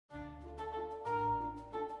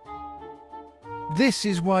This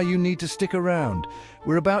is why you need to stick around.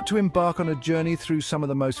 We're about to embark on a journey through some of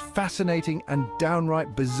the most fascinating and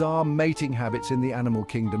downright bizarre mating habits in the animal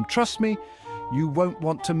kingdom. Trust me, you won't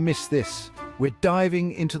want to miss this. We're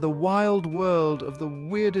diving into the wild world of the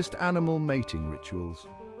weirdest animal mating rituals.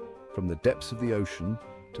 From the depths of the ocean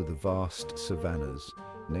to the vast savannas,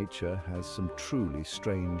 nature has some truly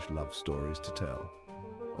strange love stories to tell.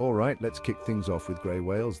 All right, let's kick things off with grey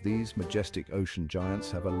whales. These majestic ocean giants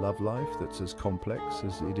have a love life that's as complex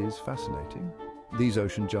as it is fascinating. These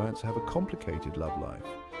ocean giants have a complicated love life.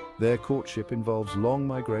 Their courtship involves long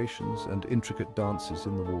migrations and intricate dances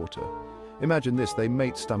in the water. Imagine this, they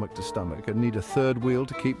mate stomach to stomach and need a third wheel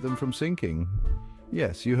to keep them from sinking.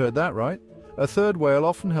 Yes, you heard that right. A third whale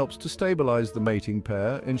often helps to stabilize the mating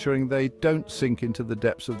pair, ensuring they don't sink into the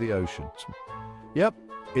depths of the ocean. Yep,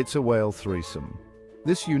 it's a whale threesome.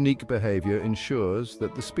 This unique behavior ensures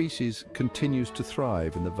that the species continues to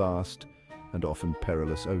thrive in the vast and often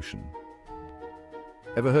perilous ocean.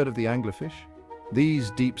 Ever heard of the anglerfish? These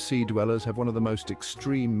deep-sea dwellers have one of the most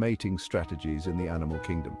extreme mating strategies in the animal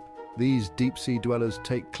kingdom. These deep-sea dwellers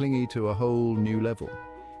take clingy to a whole new level.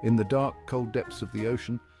 In the dark, cold depths of the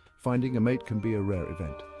ocean, finding a mate can be a rare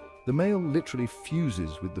event. The male literally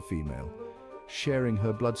fuses with the female, sharing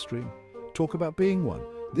her bloodstream. Talk about being one.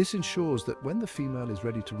 This ensures that when the female is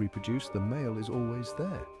ready to reproduce, the male is always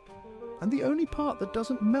there. And the only part that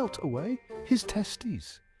doesn't melt away, his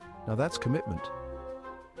testes. Now that's commitment.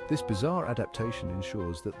 This bizarre adaptation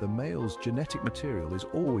ensures that the male's genetic material is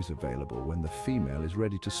always available when the female is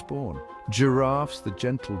ready to spawn. Giraffes, the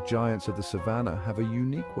gentle giants of the savannah, have a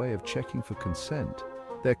unique way of checking for consent.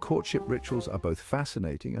 Their courtship rituals are both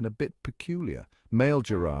fascinating and a bit peculiar. Male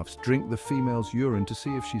giraffes drink the female's urine to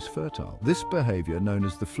see if she's fertile. This behavior, known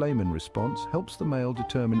as the Flamen response, helps the male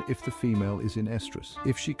determine if the female is in estrus.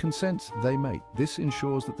 If she consents, they mate. This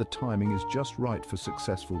ensures that the timing is just right for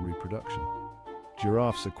successful reproduction.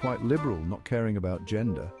 Giraffes are quite liberal, not caring about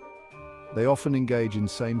gender. They often engage in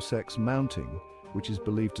same-sex mounting, which is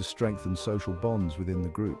believed to strengthen social bonds within the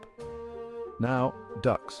group. Now,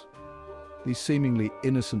 ducks. These seemingly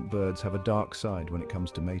innocent birds have a dark side when it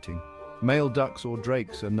comes to mating. Male ducks or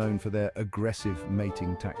drakes are known for their aggressive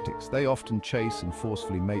mating tactics. They often chase and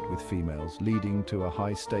forcefully mate with females, leading to a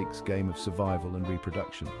high-stakes game of survival and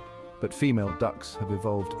reproduction. But female ducks have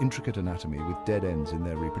evolved intricate anatomy with dead ends in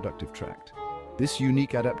their reproductive tract. This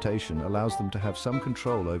unique adaptation allows them to have some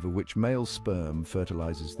control over which male sperm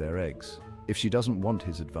fertilizes their eggs. If she doesn't want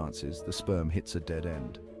his advances, the sperm hits a dead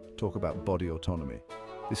end. Talk about body autonomy.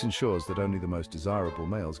 This ensures that only the most desirable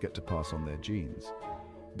males get to pass on their genes.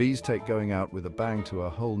 Bees take going out with a bang to a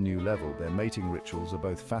whole new level. Their mating rituals are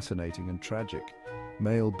both fascinating and tragic.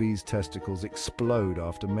 Male bees' testicles explode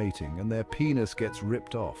after mating and their penis gets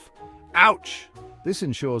ripped off. Ouch! This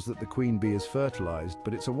ensures that the queen bee is fertilized,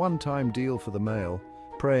 but it's a one-time deal for the male.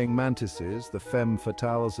 Praying mantises, the femme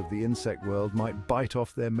fatales of the insect world, might bite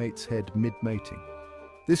off their mate's head mid-mating.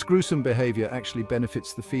 This gruesome behavior actually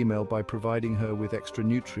benefits the female by providing her with extra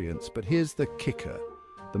nutrients, but here's the kicker.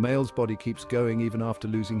 The male's body keeps going even after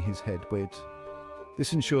losing his head.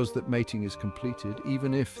 This ensures that mating is completed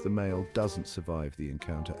even if the male doesn't survive the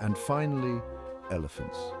encounter. And finally,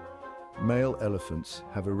 elephants. Male elephants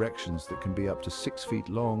have erections that can be up to 6 feet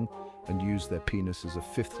long and use their penis as a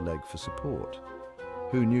fifth leg for support.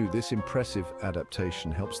 Who knew this impressive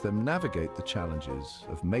adaptation helps them navigate the challenges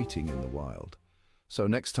of mating in the wild? So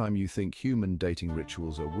next time you think human dating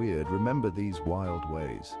rituals are weird, remember these wild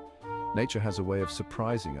ways. Nature has a way of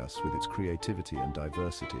surprising us with its creativity and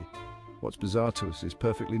diversity. What's bizarre to us is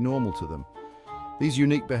perfectly normal to them. These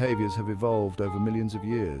unique behaviors have evolved over millions of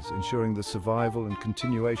years, ensuring the survival and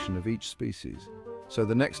continuation of each species. So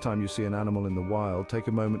the next time you see an animal in the wild, take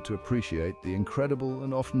a moment to appreciate the incredible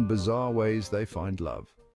and often bizarre ways they find love.